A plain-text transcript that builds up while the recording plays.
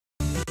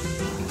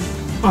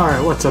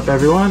Alright, what's up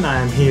everyone? I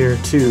am here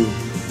to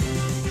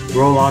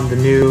roll on the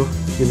new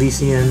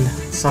Ylissiean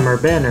summer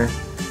banner.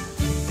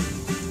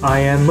 I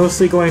am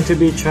mostly going to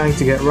be trying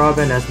to get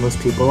Robin, as most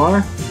people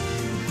are.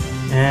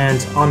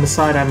 And on the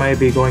side I might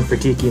be going for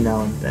Tiki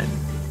now and then.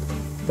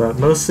 But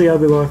mostly I'll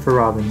be going for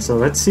Robin, so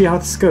let's see how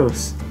this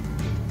goes.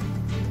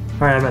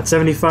 Alright, I'm at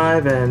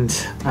 75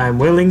 and I'm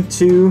willing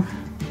to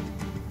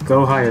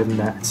go higher than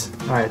that.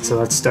 Alright, so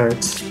let's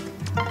start.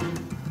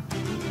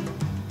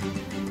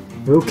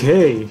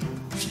 Okay.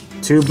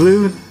 2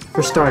 blue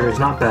for starters,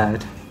 not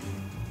bad.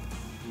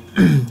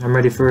 I'm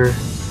ready for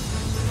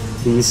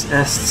these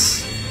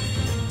ests.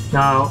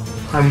 Now,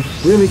 I'm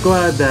really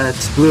glad that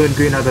blue and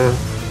green are the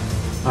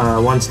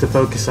ones to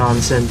focus on,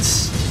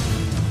 since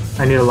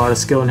I need a lot of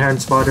skill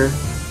inherent spotter,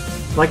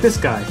 like this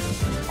guy.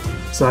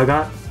 So I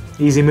got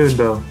easy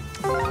moonbow.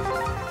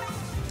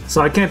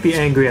 So I can't be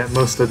angry at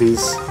most of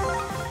these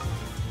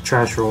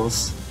trash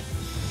rolls.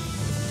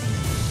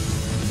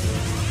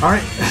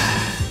 Alright,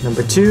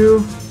 number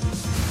 2.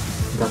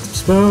 Got some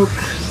smoke.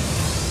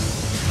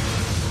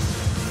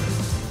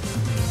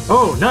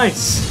 Oh,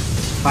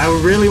 nice! I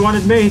really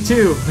wanted May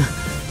too.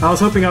 I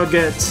was hoping I would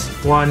get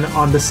one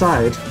on the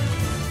side.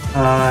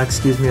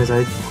 Excuse me as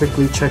I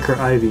quickly check her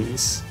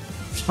IVs.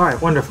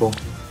 Alright, wonderful.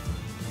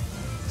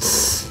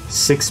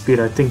 6 speed,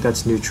 I think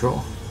that's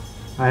neutral.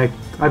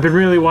 I've been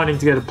really wanting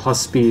to get a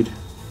plus speed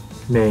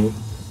May.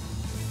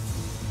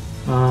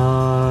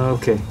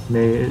 Okay,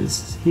 May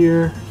is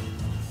here.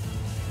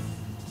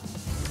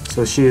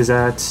 So she is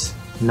at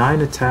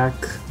 9 attack.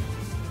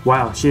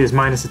 Wow, she is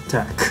minus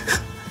attack.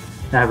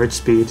 Average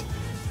speed.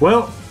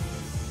 Well,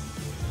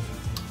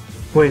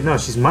 wait, no,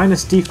 she's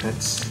minus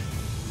defense.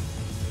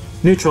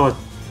 Neutral.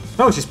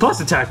 Oh, she's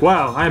plus attack.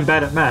 Wow, I am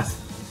bad at math.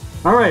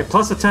 Alright,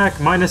 plus attack,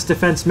 minus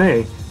defense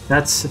May.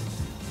 That's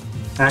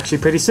actually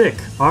pretty sick.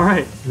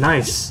 Alright,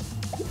 nice.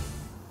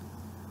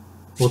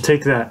 We'll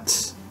take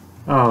that.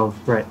 Oh,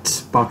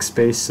 right. Box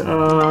space.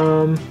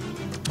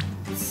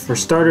 For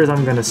starters,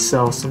 I'm gonna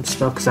sell some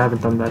stuff because I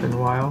haven't done that in a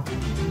while.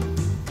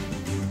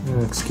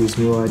 Excuse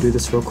me while I do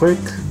this real quick.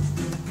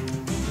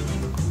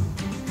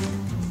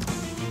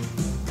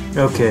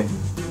 Okay.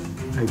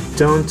 I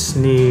don't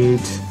need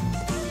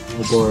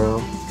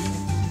Oboro.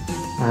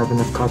 I have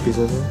enough copies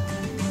of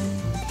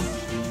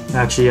her.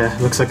 Actually, yeah,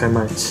 looks like I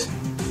might.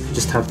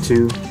 Just have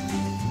to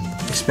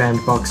expand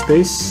box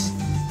space.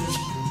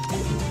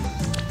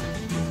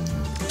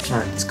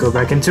 Alright, let's go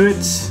back into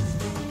it.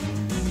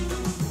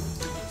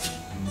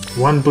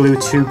 1 blue,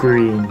 2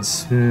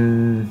 greens. I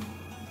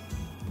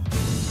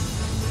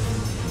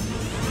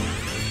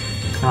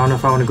don't know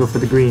if I want to go for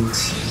the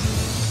greens.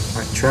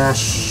 Alright,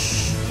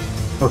 trash.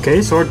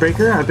 Okay, sword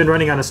breaker. I've been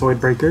running out of sword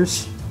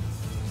breakers.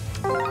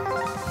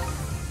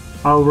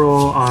 I'll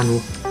roll on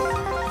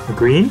a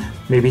green,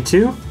 maybe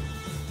 2.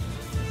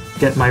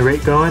 Get my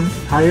rate going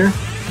higher,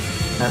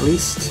 at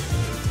least.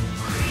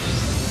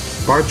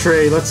 Bar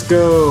tray, let's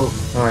go!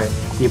 Alright,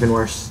 even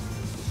worse.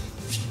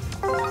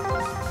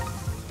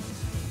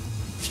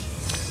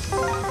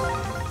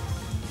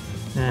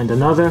 And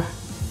another.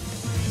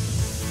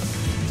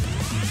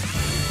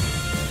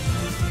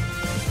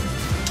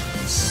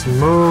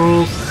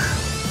 Smoke.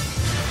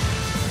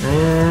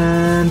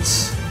 And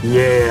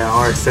yeah,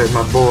 Arthur,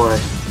 my boy.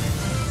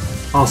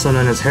 Also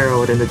known as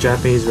Harold in the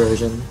Japanese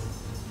version.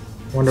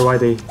 Wonder why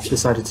they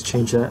decided to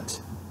change that.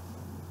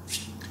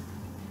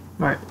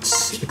 Alright,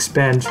 let's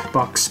expand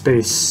box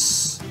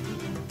space.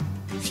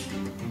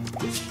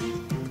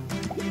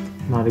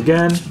 Not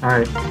again.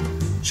 Alright.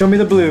 Show me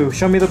the blue,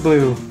 show me the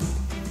blue.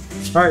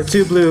 Alright,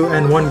 2 blue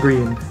and 1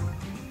 green.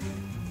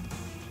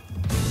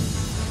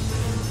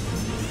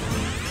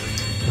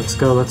 Let's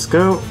go, let's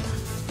go.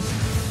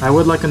 I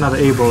would like another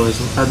able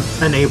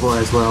as an able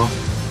as well.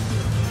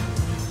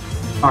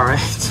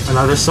 Alright,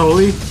 another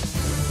Soli.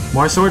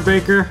 More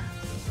Swordbreaker.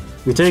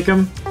 We take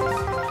him.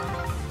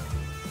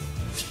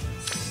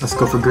 Let's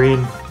go for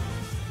green.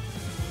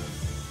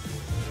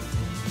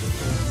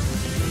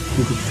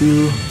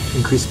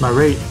 Increase my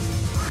rate.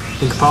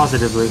 Think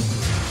positively.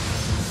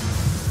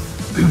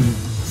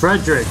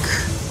 Frederick.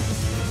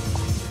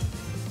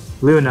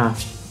 Luna.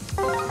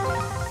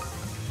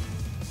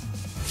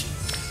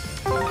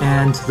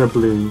 And the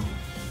blue.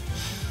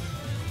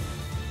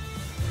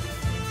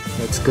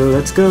 Let's go,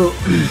 let's go.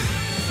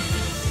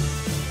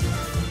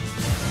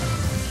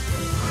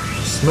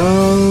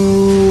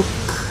 Smoke.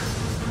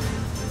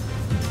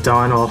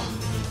 Donald.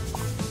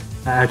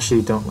 I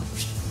actually don't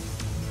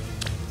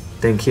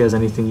think he has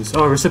anything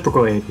useful. Oh,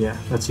 reciprocal aid. Yeah,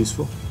 that's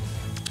useful.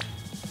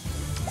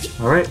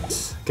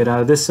 Alright, get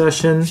out of this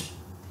session.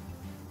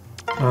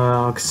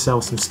 I'll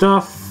sell some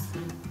stuff.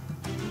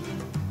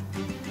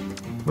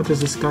 What does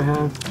this guy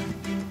have?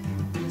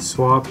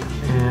 Swap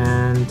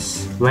and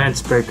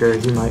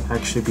Lancebreaker. He might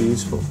actually be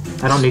useful.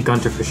 I don't need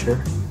Gunter for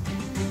sure.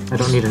 I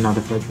don't need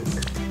another Frederick.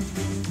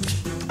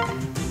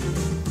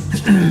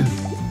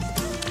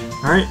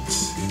 Alright.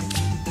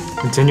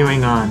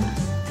 Continuing on.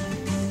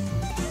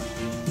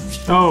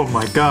 Oh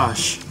my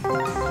gosh.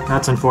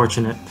 That's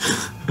unfortunate.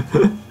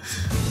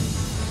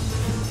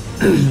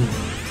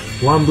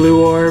 One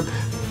blue orb,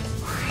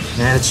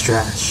 and it's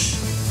trash.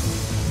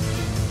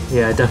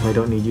 Yeah, I definitely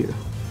don't need you.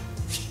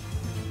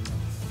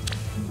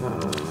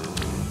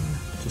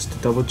 Just to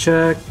double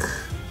check.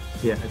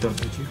 Yeah, I don't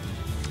need you.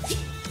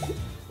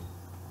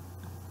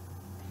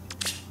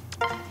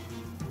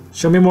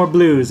 Show me more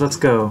blues, let's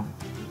go.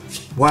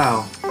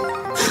 Wow.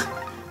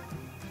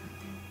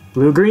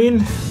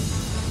 Blue-green.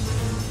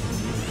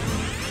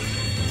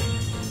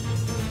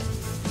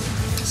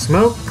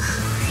 Smoke.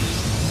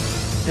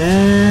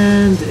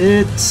 And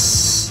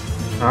it's...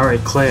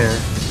 Alright, Claire.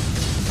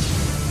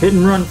 Hit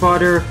and run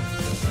fodder.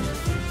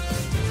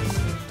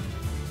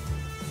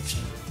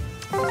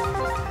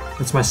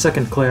 That's my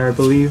second Claire, I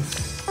believe.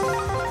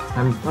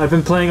 I've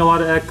been playing a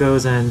lot of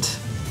Echoes and...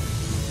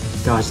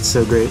 Gosh, it's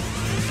so great.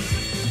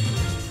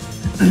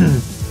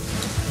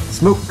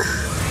 Smoke.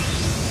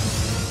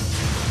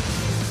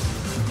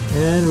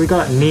 And we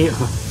got Nina.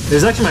 This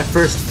is actually my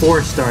first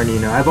 4-star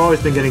Nina. I've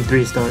always been getting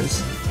 3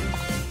 stars.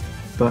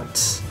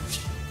 But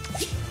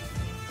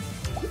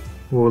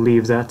we'll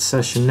leave that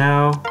session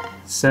now.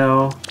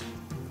 Sell.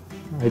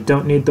 I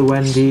don't need the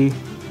Wendy.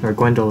 Or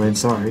Gwendolyn,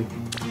 sorry.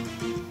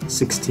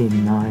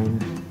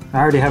 16-9. I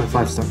already have a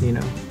 5-star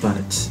Nino,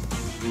 but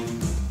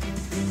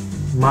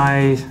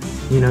my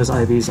Nino's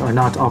IVs are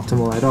not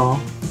optimal at all.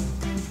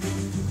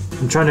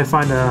 I'm trying to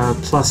find a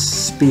plus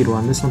speed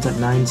one. This one's at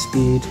 9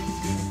 speed.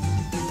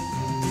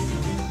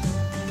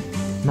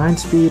 9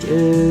 speed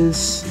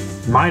is...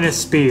 minus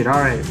speed,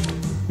 alright.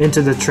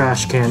 Into the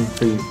trash can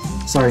for you.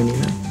 Sorry,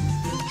 Nina.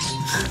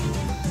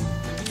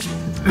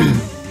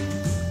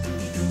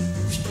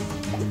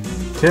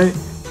 Okay,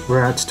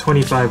 we're at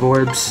 25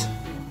 orbs.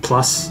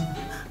 Plus.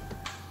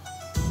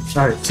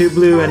 Alright, 2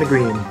 blue and a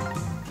green.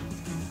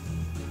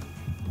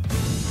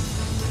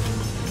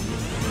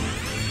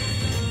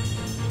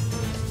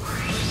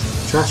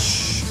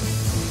 Trash.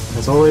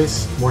 As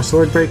always, more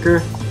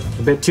Swordbreaker.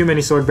 A bit too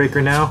many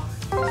Swordbreaker now.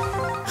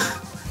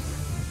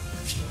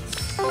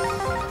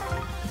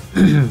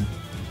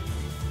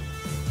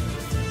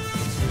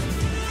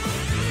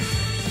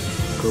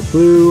 Go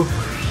blue.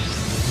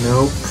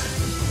 Nope.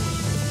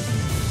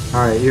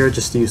 Alright, you're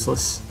just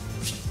useless.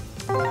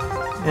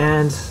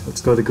 And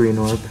let's go the green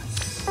orb.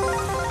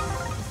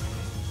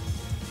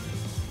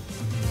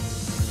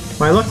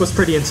 My luck was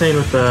pretty insane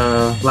with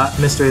the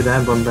Mystery of the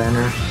Emblem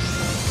banner.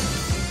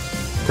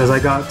 Because I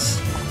got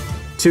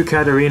 2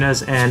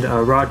 Katarinas and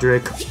a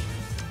Roderick.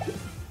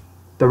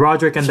 The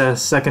Roderick and the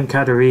second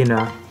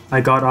Katarina I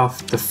got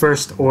off the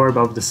first orb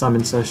of the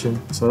summon session,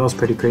 so that was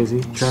pretty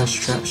crazy. Trash,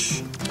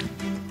 trash.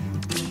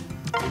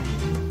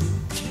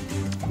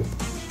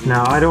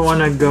 Now, I don't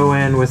want to go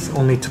in with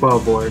only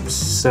 12 orbs,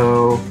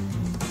 so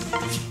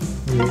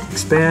let me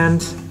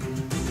expand.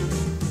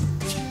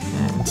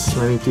 And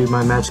let me do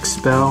my magic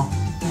spell.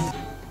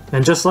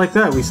 And just like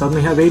that, we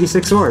suddenly have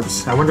 86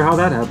 orbs. I wonder how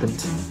that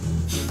happened.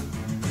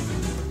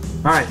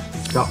 Alright,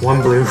 got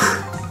 1 blue.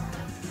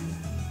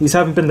 These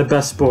haven't been the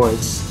best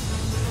boards.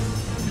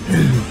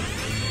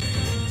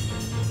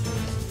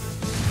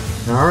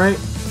 Alright,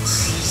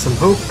 some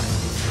hope.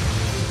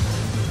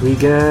 We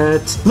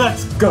get...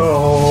 Let's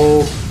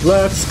go!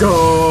 Let's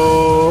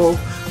go!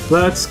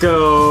 Let's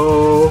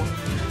go!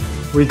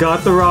 We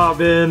got the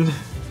Robin.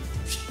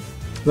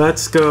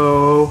 Let's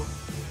go.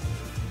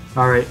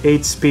 Alright,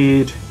 8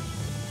 speed.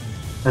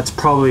 That's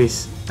probably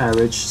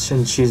average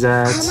since she's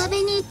at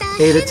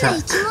 8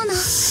 attack.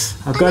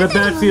 I've got a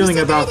bad feeling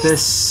about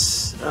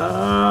this.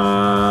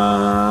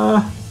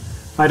 I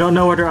don't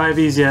know what her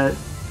IVs yet.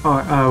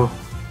 Oh.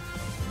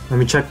 Let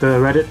me check the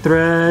Reddit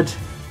thread.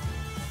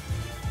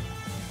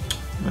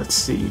 Let's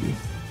see.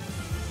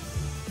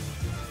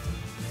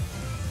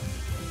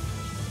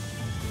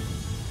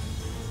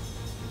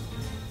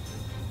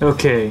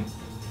 Okay.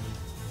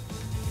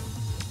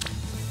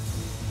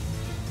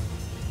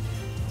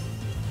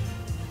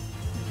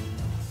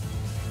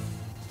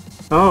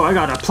 Oh, I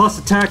got a plus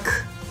attack,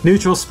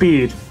 neutral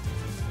speed.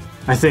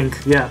 I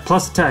think, yeah,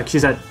 plus attack.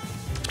 She's at...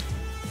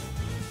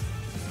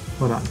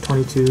 Hold on,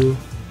 22,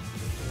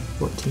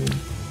 14.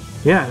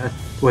 Yeah,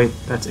 wait,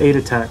 that's 8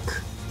 attack.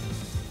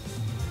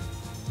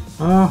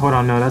 Hold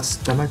on, no,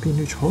 that might be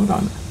neutral. Hold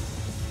on.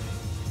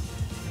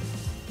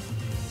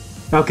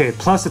 Okay,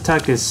 plus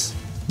attack is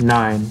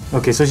 9.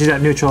 Okay, so she's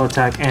at neutral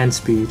attack and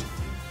speed.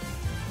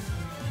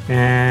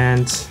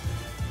 And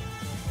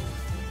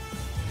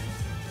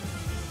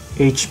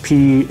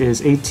HP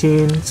is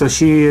 18, so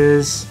she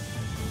is...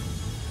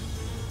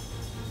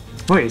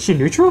 Wait, is she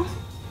neutral?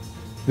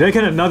 Did I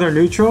get another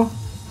neutral?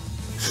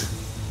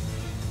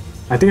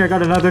 I think I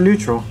got another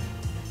neutral.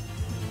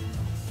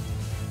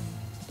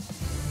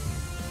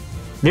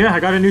 Yeah, I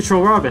got a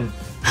neutral Robin.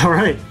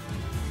 Alright.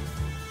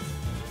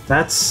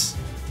 That's...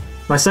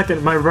 my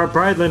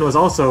Bridlin was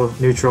also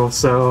neutral,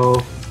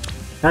 so...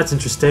 that's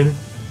interesting.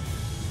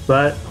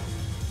 But...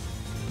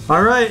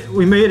 alright,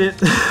 we made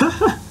it.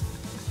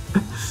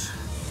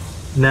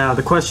 Now,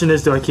 the question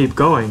is, do I keep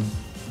going?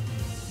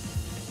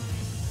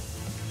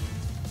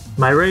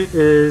 My rate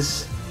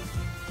is...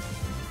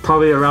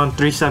 probably around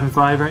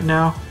 375 right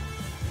now.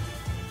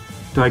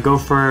 Do I go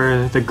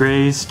for the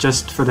grays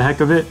just for the heck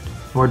of it?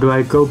 Or do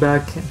I go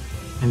back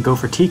and go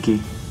for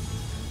Tiki?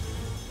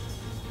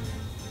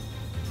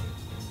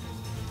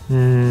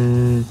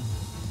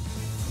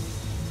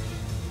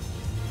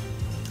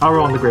 I'll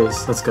roll on the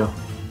grays. Let's go.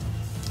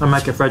 I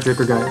might get Frederick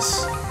or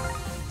Gaius.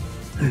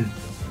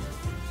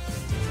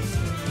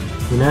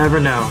 You never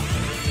know.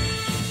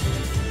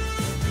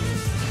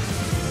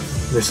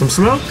 There's some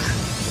smoke.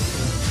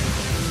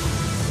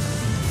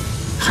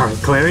 Alright,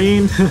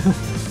 Clarine.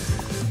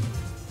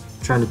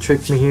 Trying to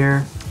trick me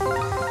here.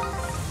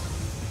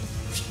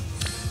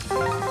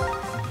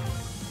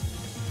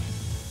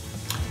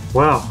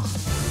 Well,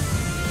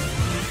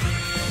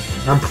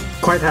 I'm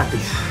quite happy.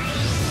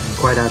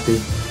 Quite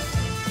happy.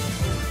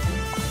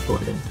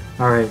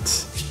 Alright.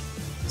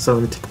 So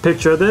let me take a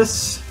picture of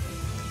this.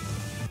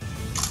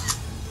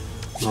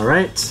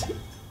 Alright.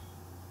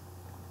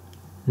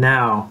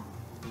 Now,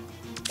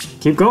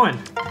 keep going.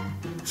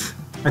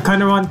 I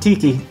kind of want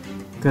Tiki,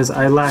 because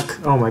I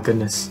lack... Oh my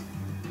goodness.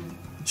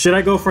 Should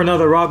I go for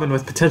another Robin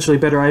with potentially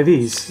better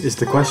IVs, is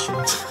the question.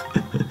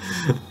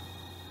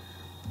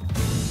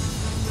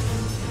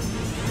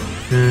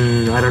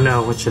 I don't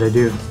know. What should I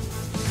do?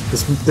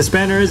 This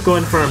banner is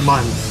going for a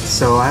month,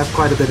 so I have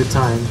quite a bit of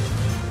time.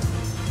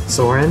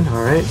 Soren,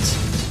 alright.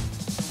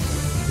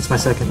 It's my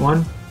second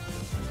one.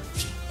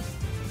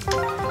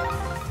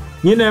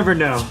 You never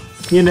know.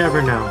 You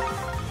never know.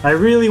 I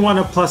really want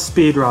a plus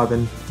speed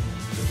Robin,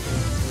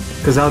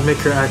 because that would make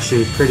her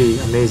actually pretty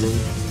amazing.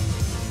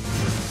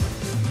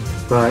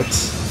 But...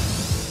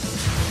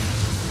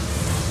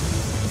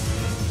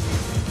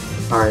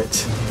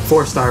 Alright.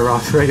 4-star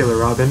Robin, regular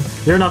Robin.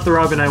 You're not the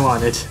Robin I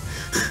wanted.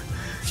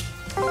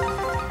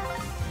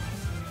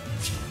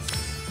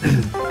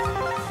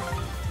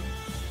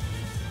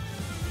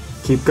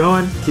 Keep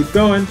going, keep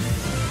going.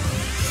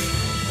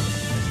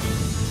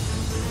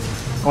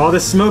 All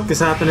this smoke is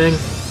happening.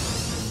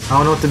 I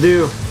don't know what to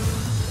do.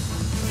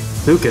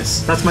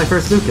 Lucas. That's my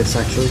first Lucas,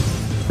 actually.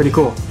 Pretty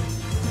cool.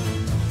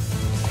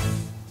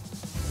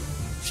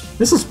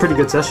 This was a pretty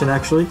good session,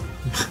 actually.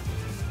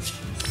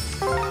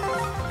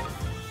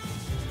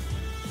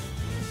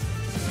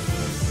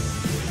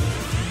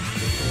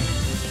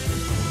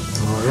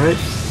 Alright.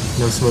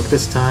 No smoke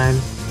this time.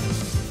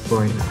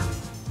 Florina.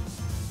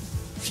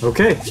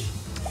 Okay.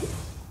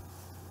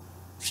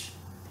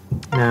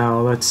 Now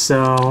let's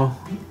sell...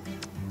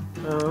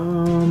 I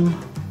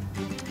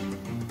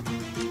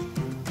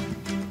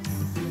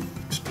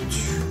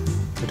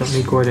don't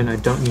need Gordon, I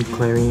don't need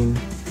Clarine.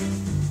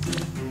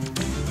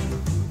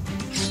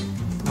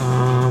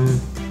 I'm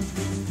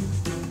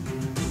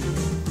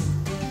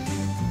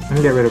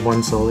gonna get rid of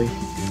one Sully.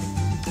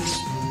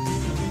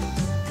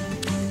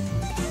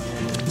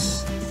 And,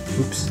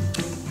 oops.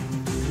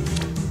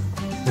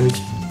 Let me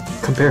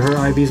compare her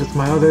IVs with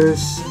my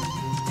others.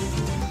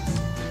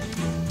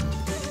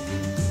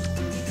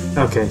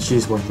 Okay,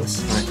 she's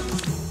worthless. Alright.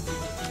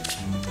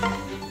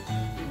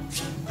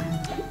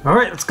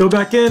 Alright, let's go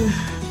back in.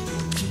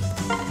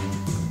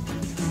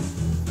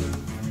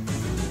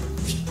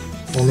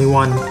 Only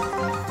one.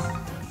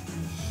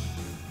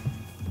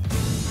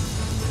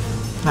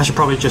 I should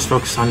probably just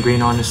focus on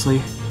green,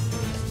 honestly.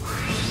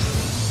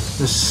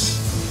 There's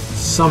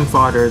some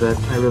fodder that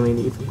I really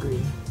need from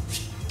green.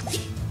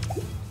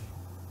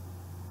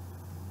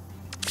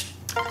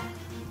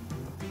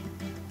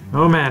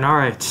 Oh man,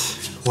 alright.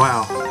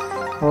 Wow.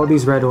 All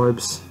these red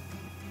orbs.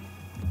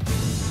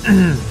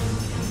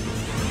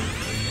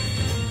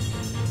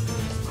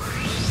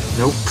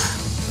 Nope.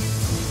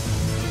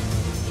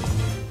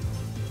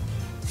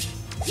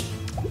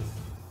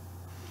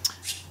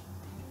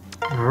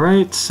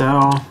 Alright,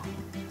 so...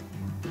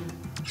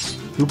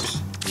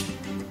 Oops.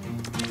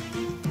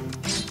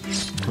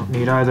 Don't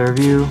need either of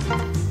you.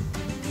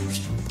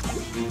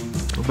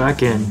 Go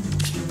back in.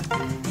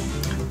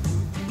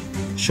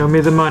 Show me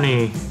the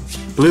money.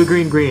 Blue,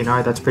 green, green.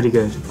 Alright, that's pretty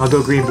good. I'll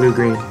go green, blue,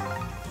 green.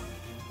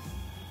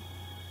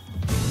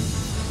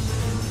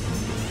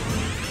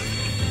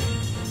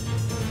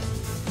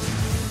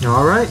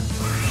 Alright.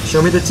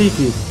 Show me the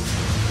Tiki.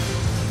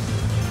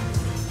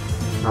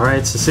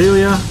 Alright,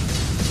 Cecilia.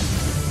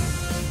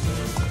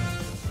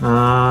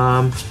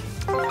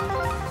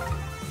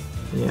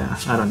 Yeah,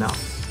 I don't know.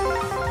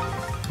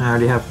 I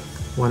already have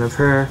one of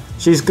her.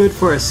 She's good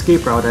for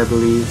escape route, I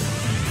believe.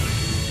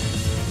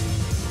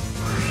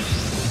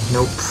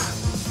 Nope.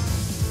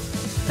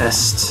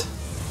 Est.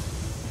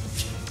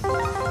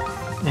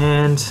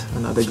 And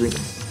another green.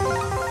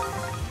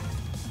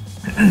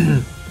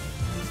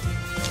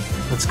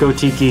 Let's go,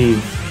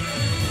 Tiki.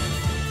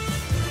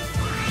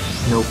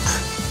 Nope.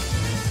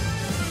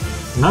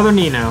 Another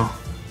Nino.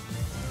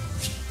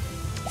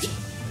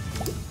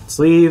 Let's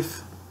leave.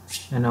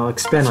 And I'll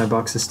expand my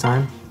box this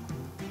time.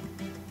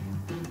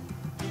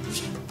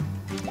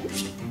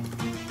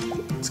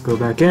 Let's go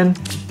back in.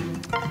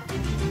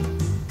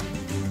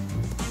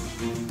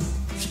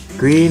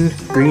 Green,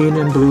 green,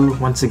 and blue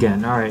once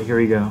again. Alright, here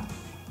we go.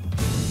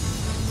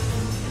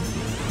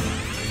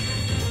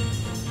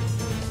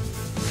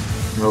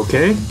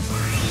 Okay.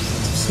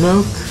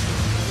 Smoke.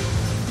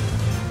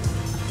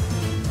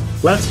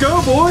 Let's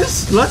go,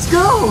 boys! Let's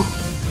go!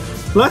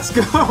 Let's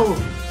go!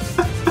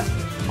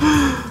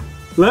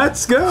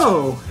 Let's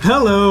go!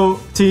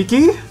 Hello,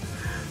 Tiki!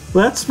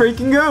 Let's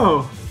freaking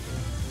go!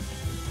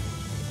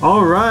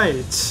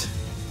 Alright.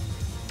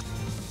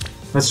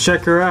 Let's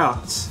check her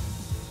out.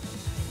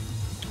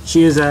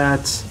 She is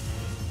at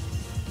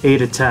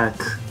 8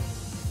 attack.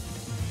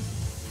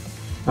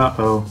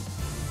 Uh-oh.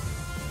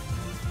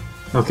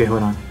 Okay,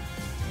 hold on.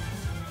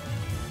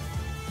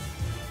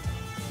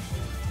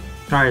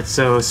 Alright,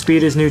 so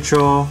speed is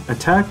neutral.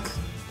 Attack?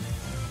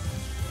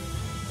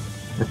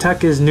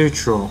 Attack is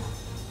neutral.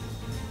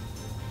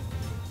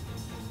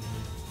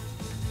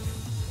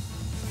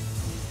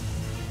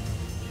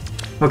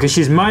 Okay,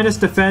 she's minus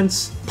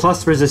defense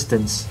plus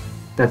resistance.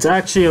 That's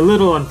actually a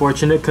little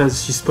unfortunate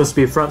because she's supposed to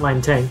be a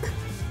frontline tank.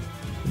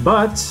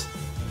 But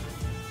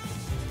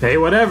hey,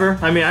 whatever.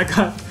 I mean, I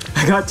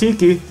got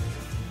Tiki.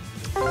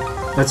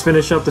 Let's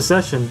finish up the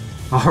session.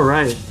 All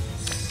right.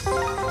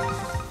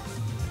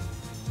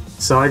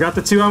 So I got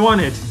the 2 I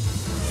wanted.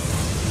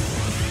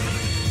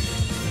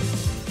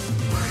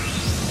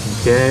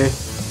 Okay.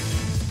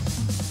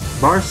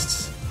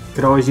 Bursts.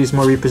 Could always use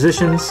more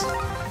repositions.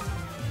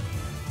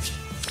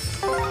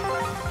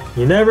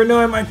 You never know,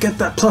 I might get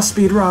that plus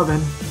speed Robin.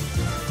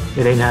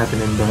 It ain't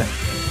happening, but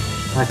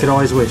I could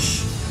always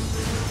wish.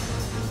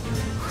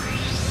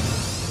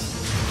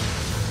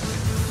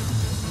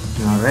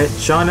 Alright,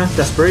 Shauna,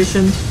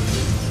 Desperation.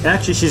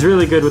 Actually, she's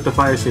really good with the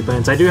Fire Sweep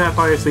plans. I do have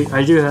Fire Sweep.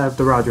 I do have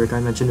the Roderick I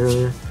mentioned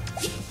earlier.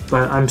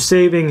 But I'm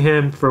saving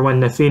him for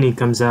when Nafini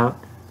comes out.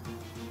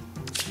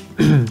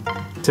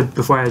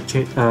 Before I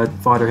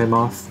fodder him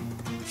off.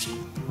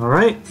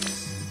 Alright.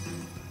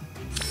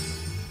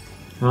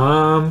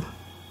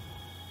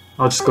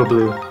 I'll just go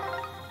blue.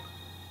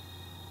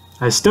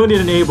 I still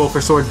need an Able for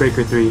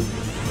Swordbreaker 3.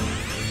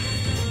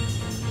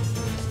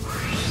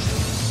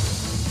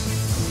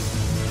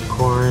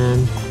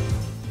 Corrin.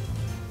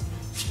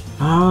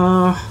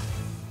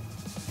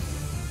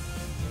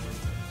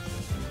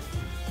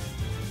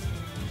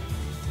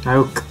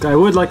 I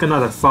would like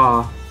another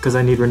Fa, because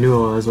I need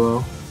renewal as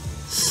well.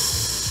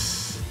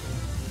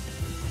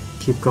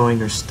 Keep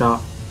going or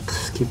stop.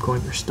 Keep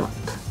going or stop.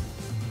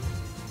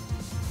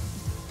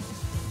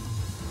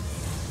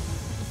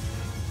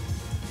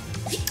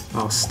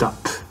 Oh,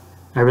 stop.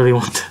 I really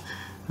want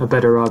a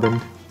better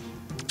Robin.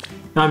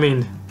 I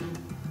mean...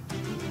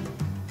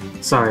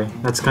 Sorry,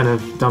 that's kind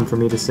of dumb for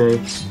me to say.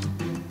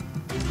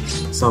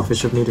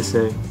 Selfish of me to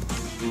say.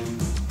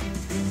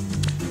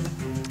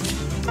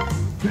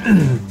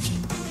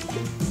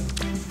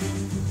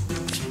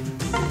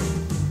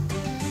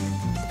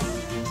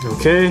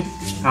 Okay.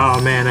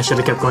 Oh man, I should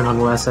have kept going on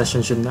the last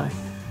session, shouldn't I?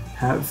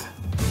 Have.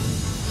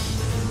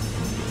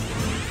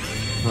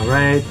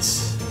 Alright.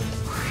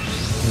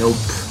 Nope.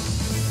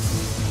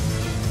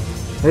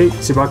 Hey,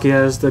 Tsubaki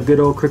has the good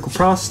old critical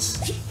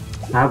prosts.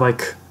 I have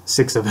like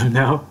 6 of them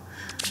now.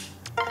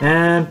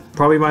 And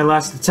probably my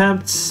last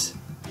attempt.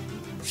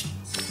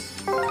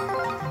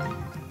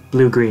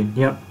 Blue-green.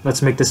 Yep,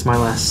 let's make this my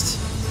last.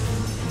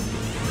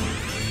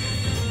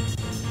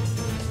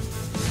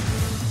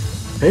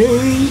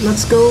 Hey,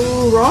 let's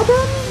go,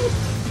 Robin!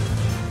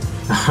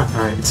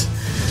 Alright.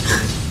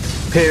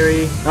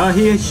 Parry.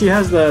 She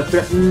has the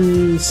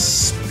threaten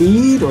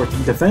speed or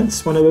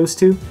defense, one of those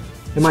two.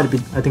 It might be,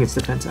 I think it's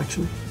defense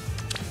actually.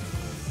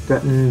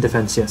 Threaten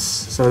defense, yes.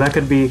 So that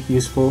could be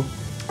useful.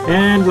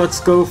 And let's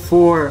go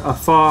for a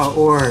Fa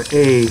or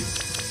a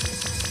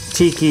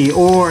Tiki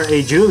or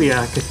a Julia.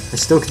 I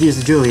still could use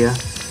the Julia.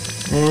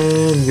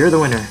 And you're the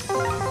winner.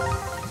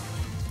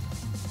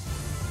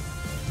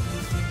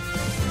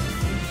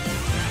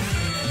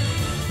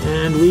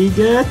 And we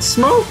get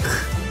Smoke!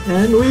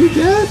 And we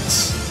get...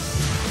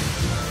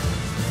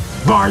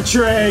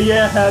 Bartray!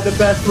 Yeah, the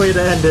best way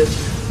to end it.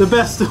 The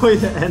best way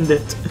to end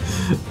it.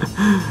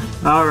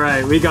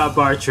 Alright, we got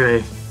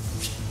Bartray.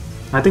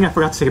 I think I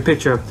forgot to take a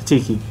picture of the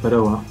Tiki, but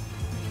oh well.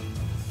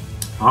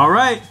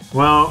 Alright,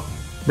 well,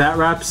 that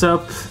wraps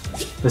up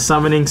the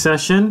summoning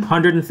session.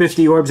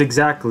 150 orbs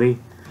exactly.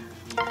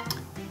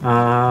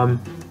 So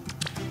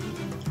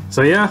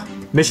yeah,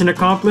 mission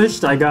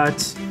accomplished. I got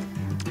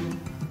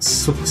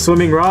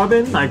Swimming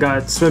Robin, I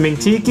got Swimming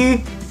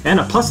Tiki, and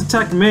a plus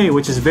attack Mei,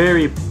 which is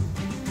very...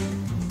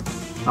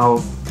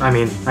 Oh, I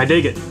mean, I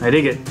dig it. I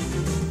dig it.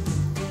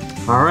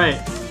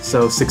 Alright,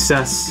 so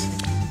success,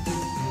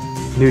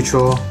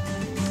 neutral,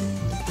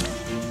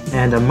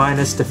 and a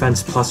minus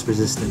defense plus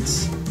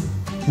resistance.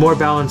 More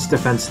balanced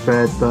defense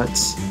spread, but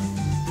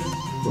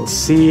we'll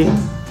see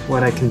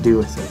what I can do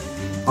with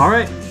it.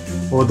 Alright,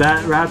 well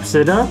that wraps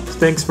it up.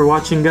 Thanks for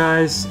watching,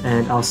 guys,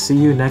 and I'll see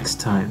you next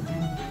time.